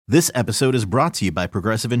This episode is brought to you by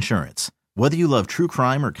Progressive Insurance. Whether you love true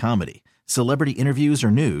crime or comedy, celebrity interviews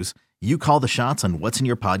or news, you call the shots on what's in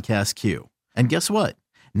your podcast queue. And guess what?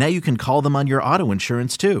 Now you can call them on your auto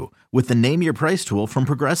insurance too with the Name Your Price tool from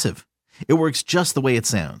Progressive. It works just the way it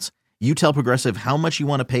sounds. You tell Progressive how much you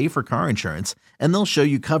want to pay for car insurance, and they'll show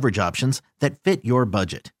you coverage options that fit your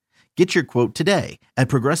budget. Get your quote today at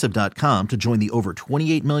Progressive.com to join the over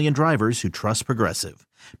 28 million drivers who trust Progressive.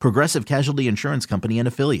 Progressive Casualty Insurance Company and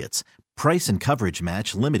Affiliates. Price and coverage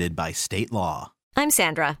match limited by state law. I'm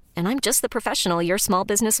Sandra, and I'm just the professional your small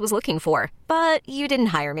business was looking for. But you didn't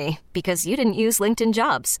hire me because you didn't use LinkedIn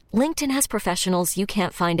Jobs. LinkedIn has professionals you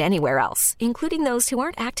can't find anywhere else, including those who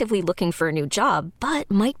aren't actively looking for a new job, but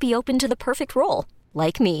might be open to the perfect role,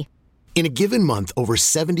 like me. In a given month, over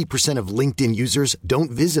 70% of LinkedIn users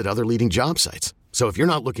don't visit other leading job sites. So if you're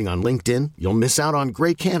not looking on LinkedIn, you'll miss out on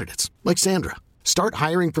great candidates like Sandra. Start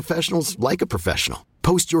hiring professionals like a professional.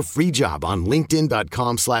 Post your free job on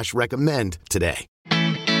linkedin.com/recommend today.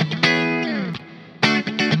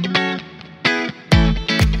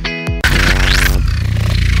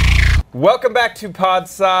 Welcome back to Pod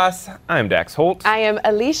Sauce. I'm Dax Holt. I am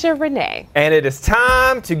Alicia Renee. And it is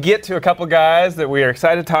time to get to a couple guys that we are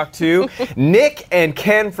excited to talk to. Nick and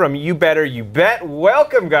Ken from You Better You Bet.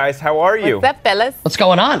 Welcome, guys. How are you? What's up, fellas? What's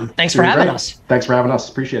going on? Thanks for having us. Thanks for having us.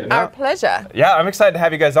 Appreciate it. Our pleasure. Yeah, I'm excited to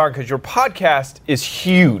have you guys on because your podcast is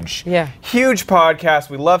huge. Yeah. Huge podcast.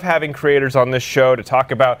 We love having creators on this show to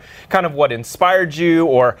talk about kind of what inspired you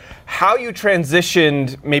or how you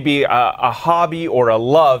transitioned maybe a hobby or a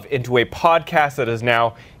love into a podcast that is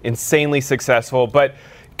now insanely successful. But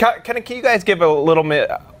can you guys give a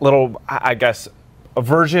little, I guess, a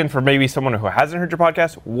version for maybe someone who hasn't heard your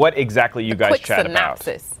podcast? What exactly you guys chat about?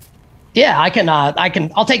 Yeah,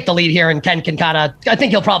 I'll take the lead here, and Ken can I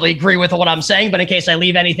think he'll probably agree with what I'm saying, but in case I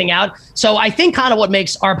leave anything out. So I think kind of what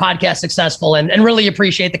makes our podcast successful, and really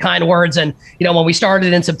appreciate the kind words. And, when we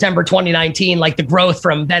started in September 2019, like the growth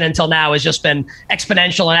from then until now has just been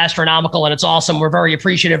exponential and astronomical, and it's awesome. We're very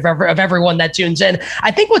appreciative of everyone that tunes in.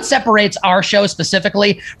 I think what separates our show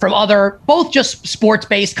specifically from other, both just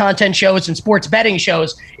sports-based content shows and sports betting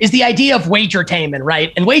shows, is the idea of wagertainment,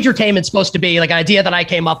 right? And wagertainment's supposed to be like an idea that I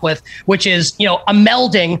came up with, which is, a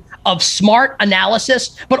melding of smart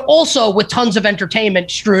analysis, but also with tons of entertainment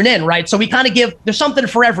strewn in, right? So we kind of there's something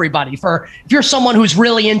for everybody. If you're someone who's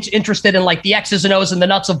really interested in like the X's and O's and the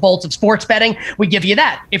nuts and bolts of sports betting, we give you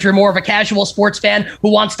that. If you're more of a casual sports fan who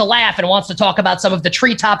wants to laugh and wants to talk about some of the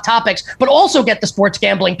treetop topics, but also get the sports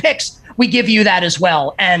gambling picks, we give you that as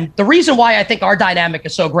well. And the reason why I think our dynamic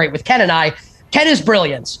is so great with Ken and I, Ken is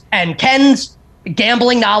brilliance, and Ken's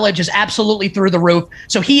gambling knowledge is absolutely through the roof.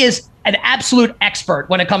 So he is an absolute expert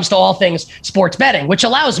when it comes to all things sports betting, which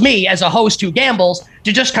allows me as a host who gambles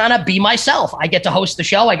to just kind of be myself. I get to host the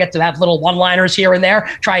show. I get to have little one-liners here and there,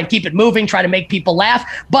 try and keep it moving, try to make people laugh.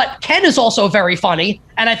 But Ken is also very funny.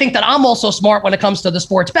 And I think that I'm also smart when it comes to the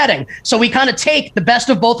sports betting. So we kind of take the best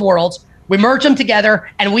of both worlds, we merge them together,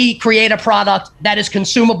 and we create a product that is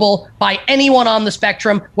consumable by anyone on the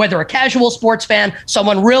spectrum, whether a casual sports fan,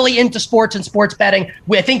 someone really into sports and sports betting.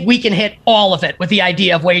 I think we can hit all of it with the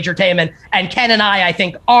idea of wagertainment. And Ken and I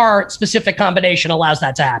think our specific combination allows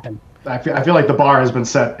that to happen. I feel like the bar has been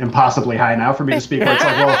set impossibly high now for me to speak. Where it's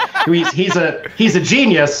like, well, he's a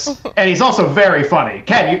genius, and he's also very funny.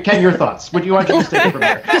 Ken, your thoughts? Would you want to just take it from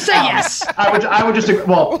here? Just say yes. I would just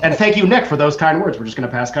and thank you, Nick, for those kind words. We're just going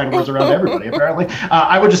to pass kind words around to everybody. Apparently,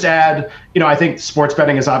 I would just add, I think sports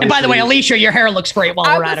betting is obviously. And by the way, Alicia, your hair looks great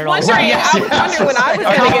while we're at it. Also, I was wondering when I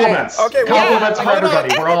was compliments. Okay, compliments for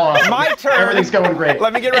everybody. We're all awesome. My turn. Everything's going great.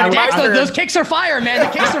 Let me get ready. Those kicks are fire, man.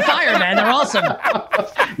 The kicks are fire, man. They're awesome.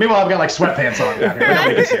 Meanwhile, I've got like sweatpants on down here, but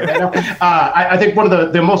nobody can see it right now. I think one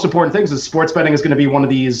of the most important things is sports betting is going to be one of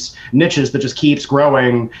these niches that just keeps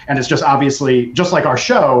growing, and it's just obviously, just like our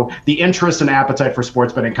show, the interest and appetite for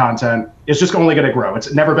sports betting content is just only going to grow.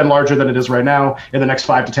 It's never been larger than it is right now. In the next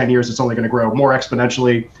 5 to 10 years, it's only going to grow more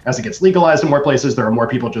exponentially as it gets legalized in more places. There are more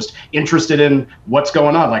people just interested in what's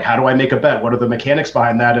going on. Like, how do I make a bet? What are the mechanics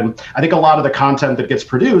behind that? And I think a lot of the content that gets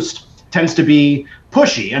produced tends to be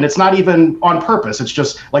pushy, and it's not even on purpose. It's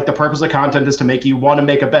just like the purpose of content is to make you want to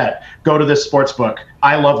make a bet. Go to this sports book.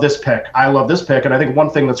 I love this pick. I love this pick. And I think one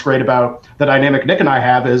thing that's great about the dynamic Nick and I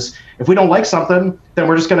have is if we don't like something, then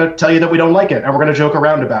we're just going to tell you that we don't like it, and we're going to joke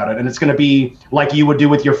around about it. And it's going to be like you would do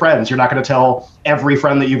with your friends. You're not going to tell every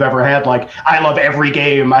friend that you've ever had, like, I love every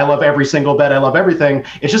game, I love every single bet, I love everything.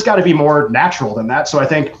 It's just got to be more natural than that. So I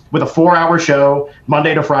think with a 4-hour show,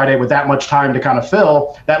 Monday to Friday, with that much time to kind of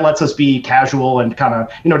fill, that lets us be casual and kind of,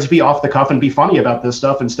 just be off the cuff and be funny about this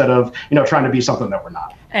stuff instead of, trying to be something that we're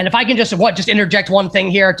not. And if I can just interject one thing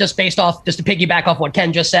here, just to piggyback off what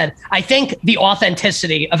Ken just said, I think the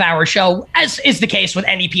authenticity of our show, as is the case with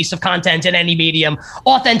any piece of content in any medium,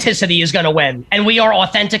 authenticity is going to win. And we are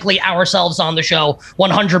authentically ourselves on the show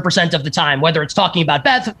 100% of the time, whether it's talking about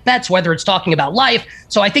bets, whether it's talking about life.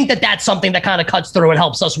 So I think that that's something that kind of cuts through and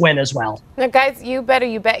helps us win as well. Now, guys, You Better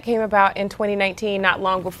You Bet came about in 2019, not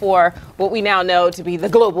long before what we now know to be the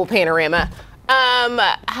global panorama.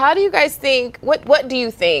 How do you guys think, what do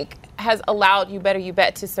you think has allowed You Better You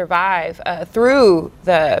Bet to survive through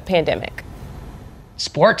the pandemic?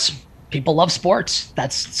 Sports. People love sports.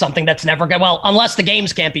 That's something that's never good. Well, unless the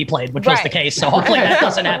games can't be played, which was the case. So hopefully that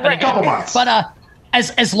doesn't happen again. But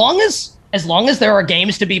as long as there are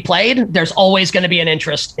games to be played, there's always going to be an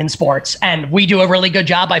interest in sports. And we do a really good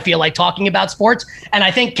job, I feel like, talking about sports. And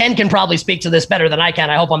I think Ken can probably speak to this better than I can.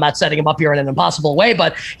 I hope I'm not setting him up here in an impossible way.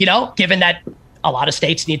 But, given that a lot of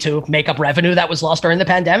states need to make up revenue that was lost during the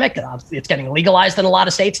pandemic, it's getting legalized in a lot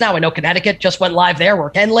of states now. I know Connecticut just went live there where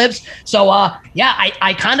Ken lives. So,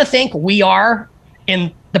 I kind of think we are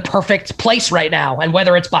in the perfect place right now. And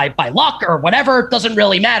whether it's by luck or whatever, doesn't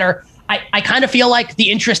really matter. I kind of feel like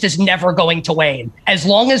the interest is never going to wane. As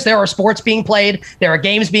long as there are sports being played, there are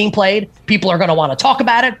games being played, people are going to want to talk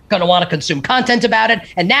about it, going to want to consume content about it.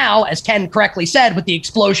 And now, as Ken correctly said, with the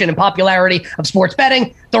explosion in popularity of sports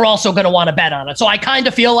betting, they're also going to want to bet on it. So I kind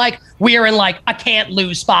of feel like we are in like a can't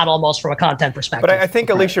lose spot almost from a content perspective. But I think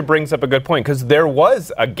Alicia brings up a good point, because there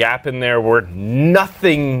was a gap in there where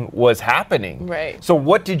nothing was happening. Right. So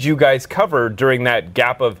what did you guys cover during that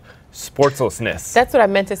gap of sportslessness? That's what I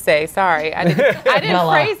meant to say. Sorry, I didn't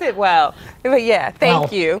phrase it well. But yeah,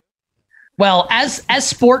 thank you. Well, as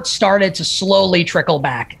sports started to slowly trickle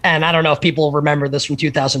back, and I don't know if people remember this from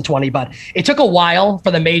 2020, but it took a while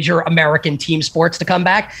for the major American team sports to come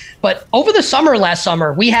back. But over the summer, last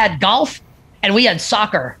summer, we had golf and we had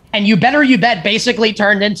soccer, and You Better You Bet basically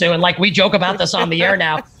turned into, and like we joke about this on the air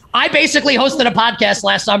now, I basically hosted a podcast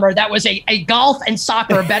last summer that was a golf and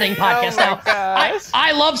soccer betting podcast.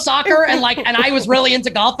 I love soccer and I was really into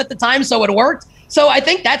golf at the time, so it worked. So I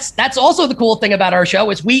think that's also the cool thing about our show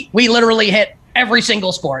is we literally hit every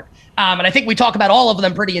single sport. And I think we talk about all of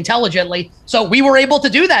them pretty intelligently. So we were able to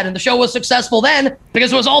do that. And the show was successful then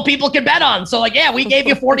because it was all people could bet on. So we gave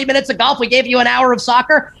you 40 minutes of golf. We gave you an hour of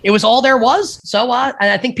soccer. It was all there was. So and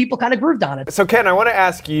I think people kind of grooved on it. So Ken, I want to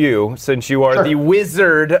ask you, since you are the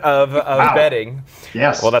wizard of betting.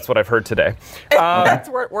 Yes. Well, that's what I've heard today. That's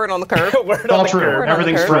word on the curve. True.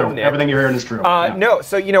 Everything's true. Everything you're hearing is true. No.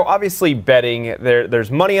 So, obviously betting, there's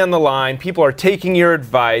money on the line. People are taking your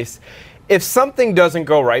advice. If something doesn't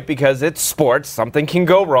go right, because it's sports, something can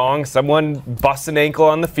go wrong. Someone busts an ankle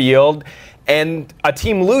on the field and a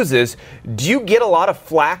team loses. Do you get a lot of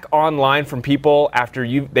flack online from people after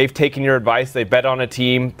they've taken your advice, they bet on a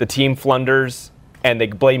team, the team flunders, and they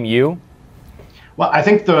blame you? Well, I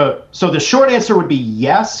think the short answer would be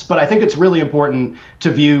yes, but I think it's really important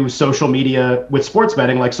to view social media with sports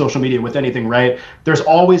betting like social media with anything, right? There's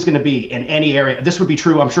always going to be in any area. This would be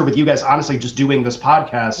true, I'm sure, with you guys, honestly, just doing this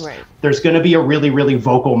podcast. Right. There's going to be a really, really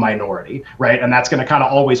vocal minority, right? And that's going to kind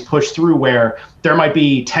of always push through where there might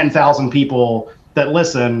be 10,000 people that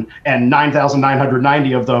listen and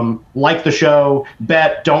 9,990 of them like the show,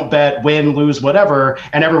 bet, don't bet, win, lose, whatever.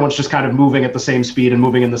 And everyone's just kind of moving at the same speed and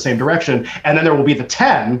moving in the same direction. And then there will be the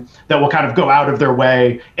 10 that will kind of go out of their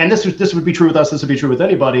way. And this would be true with us. This would be true with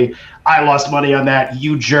anybody. I lost money on that.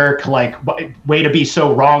 You jerk, way to be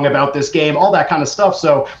so wrong about this game, all that kind of stuff.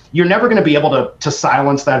 So you're never going to be able to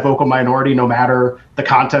silence that vocal minority, no matter the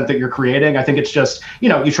content that you're creating. I think it's just,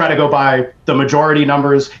 you try to go by the majority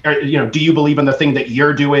numbers. Or, do you believe in the thing that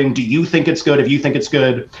you're doing? Do you think it's good? If you think it's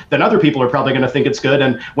good, then other people are probably going to think it's good.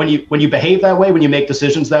 And when you behave that way, when you make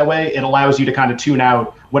decisions that way, it allows you to kind of tune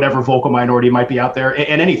out whatever vocal minority might be out there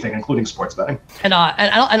in anything, including sports betting. And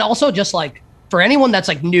also just for anyone that's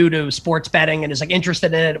new to sports betting and is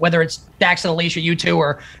interested in it, whether it's Dax and Alicia, you two,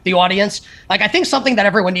 or the audience, I think something that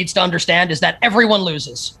everyone needs to understand is that everyone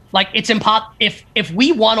loses. It's if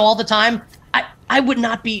we won all the time, I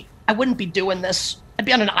wouldn't be doing this. I'd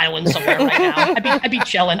be on an island somewhere right now. I'd be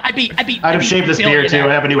chilling. I'd have shaved this beard too. I'd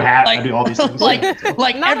have a new hat. I'd do all these things.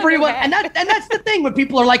 Everyone, and that's the thing when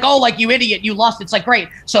people are you idiot, you lost. It's great.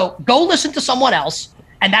 So go listen to someone else.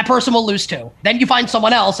 And that person will lose too. Then you find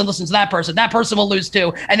someone else and listen to that person. That person will lose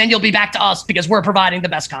too. And then you'll be back to us because we're providing the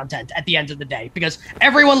best content at the end of the day. Because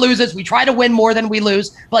everyone loses. We try to win more than we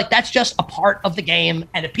lose. But that's just a part of the game.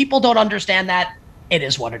 And if people don't understand that, it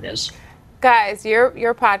is what it is. Guys, your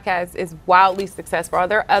podcast is wildly successful. Are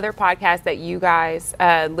there other podcasts that you guys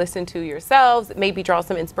listen to yourselves, maybe draw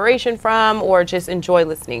some inspiration from, or just enjoy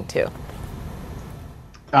listening to?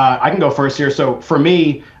 I can go first here. So for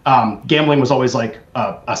me, gambling was always like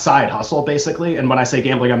a side hustle, basically. And when I say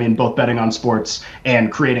gambling, I mean both betting on sports and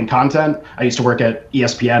creating content. I used to work at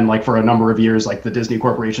ESPN like for a number of years, like the Disney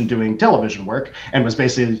Corporation, doing television work, and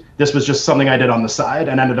this was just something I did on the side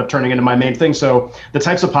and ended up turning into my main thing. So the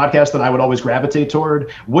types of podcasts that I would always gravitate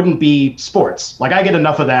toward wouldn't be sports. Like I get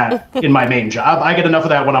enough of that in my main job. I get enough of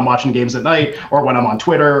that when I'm watching games at night or when I'm on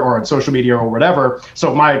Twitter or on social media or whatever.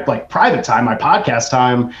 So my like private time, my podcast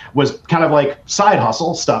time was kind of like side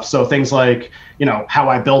hustle stuff. So things like, you know, How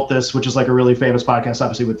I Built This, which is like a really famous podcast,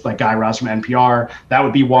 obviously with like Guy Raz from NPR. That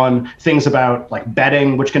would be one. Things about like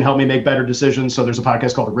betting, which can help me make better decisions. So there's a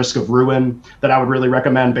podcast called Risk of Ruin that I would really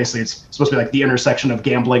recommend. Basically, it's supposed to be like the intersection of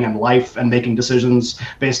gambling and life and making decisions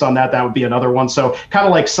based on that. That would be another one. So kind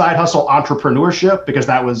of like side hustle entrepreneurship, because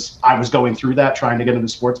I was going through that, trying to get into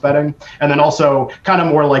sports betting. And then also kind of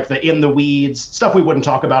more like the in the weeds stuff we wouldn't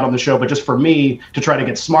talk about on the show, but just for me to try to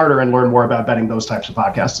get smarter and learn more about betting, those types of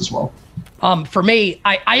podcasts as well. For me,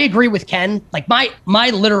 I agree with Ken. Like my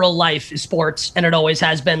literal life is sports, and it always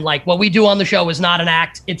has been. Like what we do on the show is not an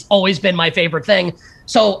act. It's always been my favorite thing.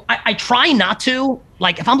 So I try not to,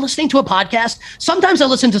 like if I'm listening to a podcast, sometimes I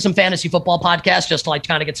listen to some fantasy football podcasts just to like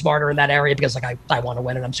kind of get smarter in that area, because like I want to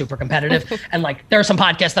win and I'm super competitive. And like there are some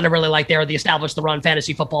podcasts that I really like there. The Establish the Run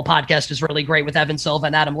Fantasy Football podcast is really great with Evan Silva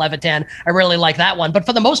and Adam Levitan. I really like that one. But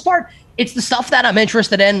for the most part, it's the stuff that I'm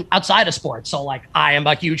interested in outside of sports. So like I am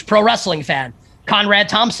a huge pro wrestling fan. Conrad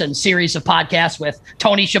Thompson's series of podcasts with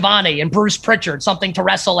Tony Schiavone and Bruce Pritchard, Something to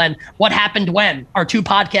Wrestle and What Happened When, are two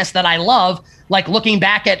podcasts that I love, like looking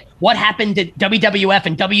back at what happened to WWF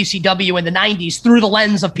and WCW in the 90s through the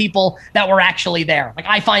lens of people that were actually there. Like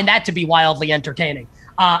I find that to be wildly entertaining.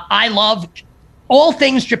 I love all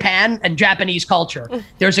things Japan and Japanese culture.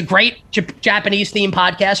 There's a great Japanese themed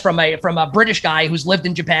podcast from a British guy who's lived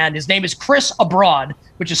in Japan. His name is Chris Abroad,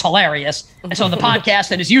 which is hilarious. And so the podcast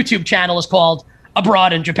and his YouTube channel is called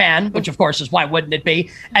Abroad in Japan, which of course is why wouldn't it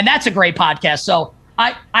be? And that's a great podcast. So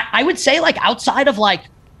I would say like outside of like,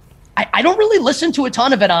 I don't really listen to a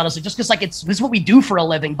ton of it, honestly, just because like this is what we do for a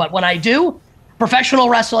living. But when I do, professional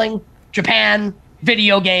wrestling, Japan,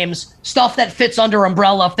 video games, stuff that fits under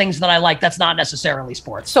umbrella of things that I like, that's not necessarily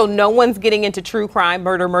sports. So no one's getting into true crime,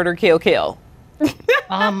 murder, kill, kill.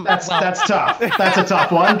 That's tough. That's a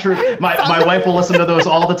tough one. True. My wife will listen to those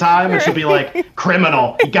all the time, and she'll be like,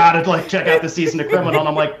 "Criminal, you gotta like check out the season of Criminal." And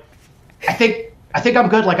I'm like, I think I'm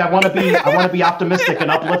good. Like I want to be optimistic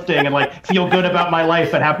and uplifting and like feel good about my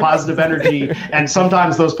life and have positive energy. And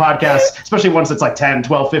sometimes those podcasts, especially once it's like 10,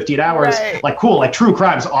 12, 15 hours, right, like cool, like true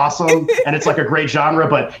crime's awesome and it's like a great genre,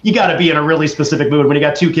 but you got to be in a really specific mood. When you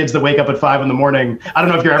got two kids that wake up at 5 a.m, I don't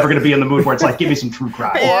know if you're ever going to be in the mood where it's like, give me some true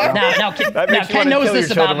crime. Yeah. Now Ken knows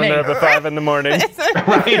this about me. When they're up at 5 a.m.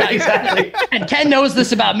 Right, exactly. And Ken knows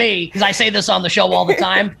this about me because I say this on the show all the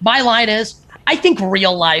time. My line is, I think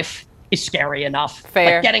real life is scary enough.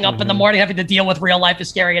 Fair. Like getting up in the morning, having to deal with real life is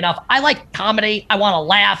scary enough. I like comedy. I want to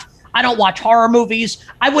laugh. I don't watch horror movies.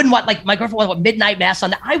 I wouldn't watch, like my girlfriend would watch Midnight Mass on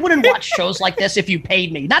that. I wouldn't watch shows like this if you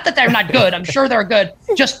paid me. Not that they're not good. I'm sure they're good.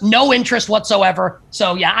 Just no interest whatsoever.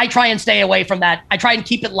 So yeah, I try and stay away from that. I try and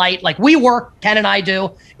keep it light. Like we work, Ken and I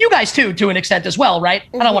do. You guys too, to an extent as well, right?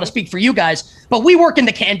 I don't want to speak for you guys, but we work in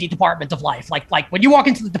the candy department of life. Like when you walk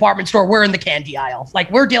into the department store, we're in the candy aisle. Like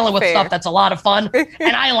we're dealing with stuff that's a lot of fun.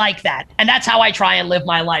 And I like that. And that's how I try and live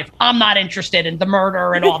my life. I'm not interested in the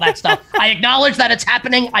murder and all that stuff. I acknowledge that it's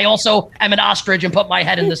happening. I also am an ostrich and put my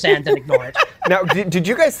head in the sand and ignore it. Now, did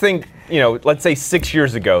you guys think, let's say 6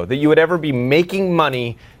 years ago, that you would ever be making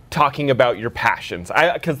money talking about your passions?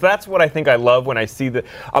 Because that's what I think I love when I see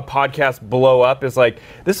a podcast blow up, is like,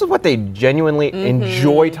 this is what they genuinely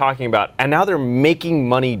enjoy talking about, and now they're making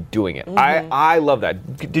money doing it. I love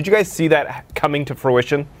that. Did you guys see that coming to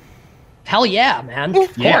fruition? Hell yeah, man.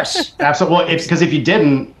 Of course. Absolutely. Well, because if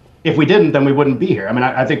we didn't, then we wouldn't be here. I mean,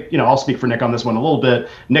 I think, I'll speak for Nick on this one a little bit.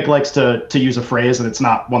 Nick likes to use a phrase, and it's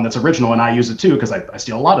not one that's original, and I use it too, because I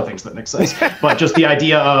steal a lot of things that Nick says. But just the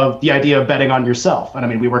idea of betting on yourself. And I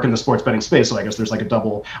mean, we work in the sports betting space, so I guess there's like a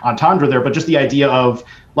double entendre there. But just the idea of,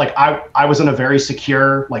 like, I was in a very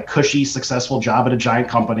secure, like cushy, successful job at a giant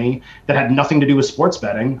company that had nothing to do with sports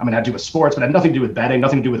betting. I mean, it had to do with sports, but had nothing to do with betting,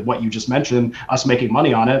 nothing to do with what you just mentioned, us making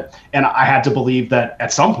money on it. And I had to believe that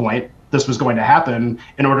at some point, this was going to happen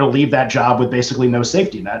in order to leave that job with basically no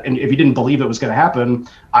safety net. And if you didn't believe it was going to happen,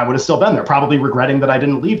 I would have still been there, probably regretting that I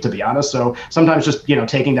didn't leave, to be honest. So sometimes just,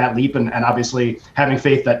 taking that leap and obviously having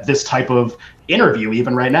faith that this type of interview,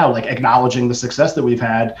 even right now, like acknowledging the success that we've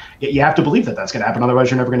had, you have to believe that that's going to happen.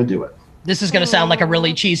 Otherwise, you're never going to do it. this is going to sound like a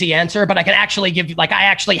really cheesy answer, but I can actually give you, like, I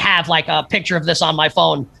actually have like a picture of this on my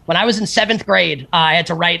phone. When I was in 7th grade, I had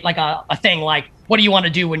to write like a thing like, what do you want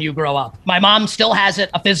to do when you grow up? My mom still has it,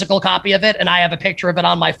 a physical copy of it, and I have a picture of it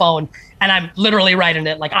on my phone. And I'm literally writing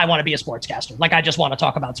it like, I want to be a sportscaster. Like, I just want to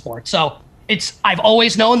talk about sports. So I've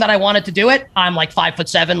always known that I wanted to do it. I'm like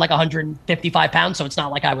 5'7", like 155 pounds. So it's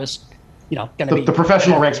not like I was, going to be. The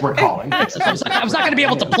professional ranks weren't calling. I was not going to be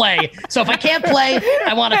able to play. So if I can't play,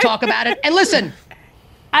 I want to talk about it. And listen,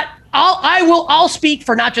 I'll speak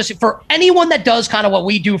for not just for anyone that does kind of what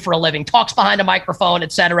we do for a living, talks behind a microphone,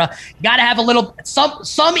 etc. You got to have a little,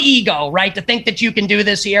 some ego, right? To think that you can do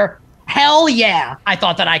this here. Hell yeah, I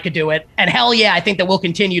thought that I could do it. And hell yeah, I think that we'll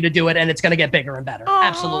continue to do it, and it's going to get bigger and better.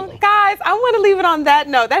 Absolutely. Guys, I want to leave it on that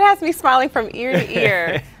note. That has me smiling from ear to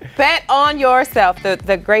ear. Bet on yourself.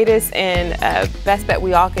 The greatest and best bet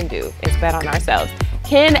we all can do is bet on ourselves.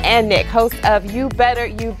 Ken and Nick, hosts of You Better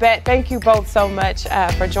You Bet, thank you both so much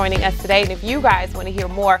for joining us today. And if you guys want to hear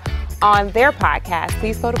more on their podcast,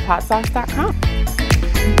 please go to podsauce.com.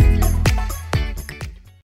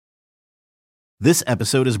 This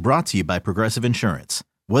episode is brought to you by Progressive Insurance.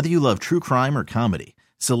 Whether you love true crime or comedy,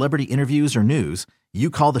 celebrity interviews or news, you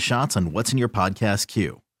call the shots on what's in your podcast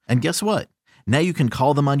queue. And guess what? Now you can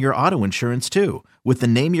call them on your auto insurance too with the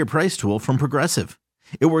Name Your Price tool from Progressive.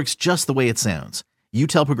 It works just the way it sounds. You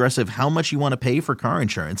tell Progressive how much you want to pay for car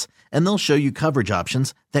insurance, and they'll show you coverage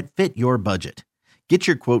options that fit your budget. Get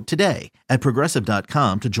your quote today at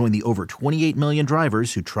Progressive.com to join the over 28 million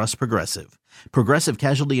drivers who trust Progressive. Progressive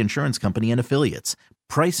Casualty Insurance Company and Affiliates.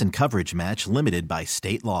 Price and coverage match limited by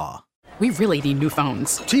state law. We really need new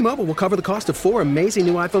phones. T-Mobile will cover the cost of 4 amazing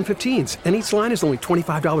new iPhone 15s, and each line is only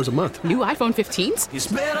 $25 a month. New iPhone 15s? It's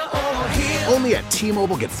better over here. Only at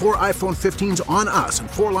T-Mobile, get 4 iPhone 15s on us and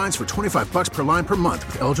 4 lines for $25 per line per month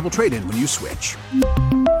with eligible trade-in when you switch.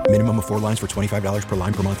 Minimum of 4 lines for $25 per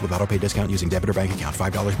line per month with autopay discount using debit or bank account.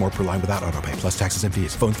 $5 more per line without autopay, plus taxes and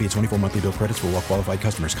fees. Phone fee at 24 monthly bill credits for well-qualified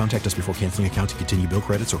customers. Contact us before canceling account to continue bill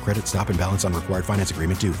credits or credit stop and balance on required finance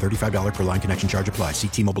agreement due. $35 per line connection charge applies. See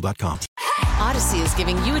T-Mobile.com. Odyssey is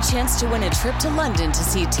giving you a chance to win a trip to London to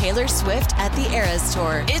see Taylor Swift at the Eras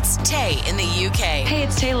Tour. It's Tay in the UK. Hey,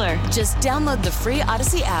 it's Taylor. Just download the free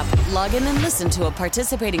Odyssey app, log in and listen to a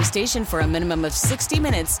participating station for a minimum of 60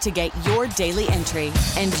 minutes to get your daily entry.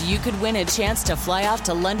 And you could win a chance to fly off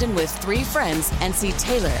to London with 3 friends and see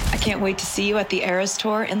Taylor. I can't wait to see you at the Eras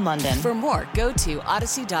Tour in London. For more, go to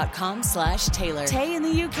odyssey.com/Taylor. Tay in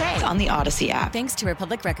the UK. On the Odyssey app. Thanks to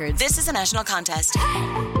Republic Records. This is a national contest.